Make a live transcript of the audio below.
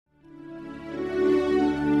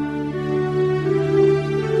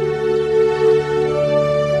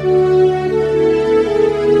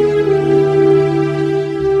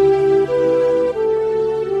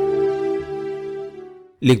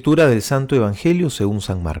Lectura del Santo Evangelio según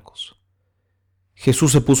San Marcos.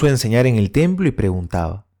 Jesús se puso a enseñar en el templo y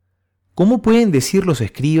preguntaba: ¿Cómo pueden decir los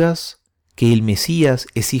escribas que el Mesías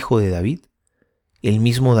es hijo de David? El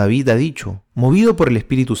mismo David ha dicho, movido por el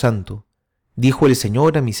Espíritu Santo: dijo el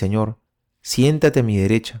Señor a mi Señor, siéntate a mi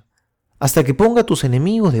derecha, hasta que ponga a tus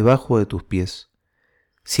enemigos debajo de tus pies.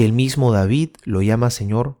 Si el mismo David lo llama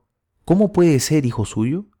Señor, ¿cómo puede ser hijo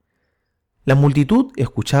suyo? La multitud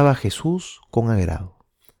escuchaba a Jesús con agrado.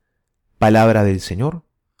 Palabra del Señor.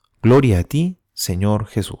 Gloria a ti, Señor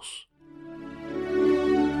Jesús.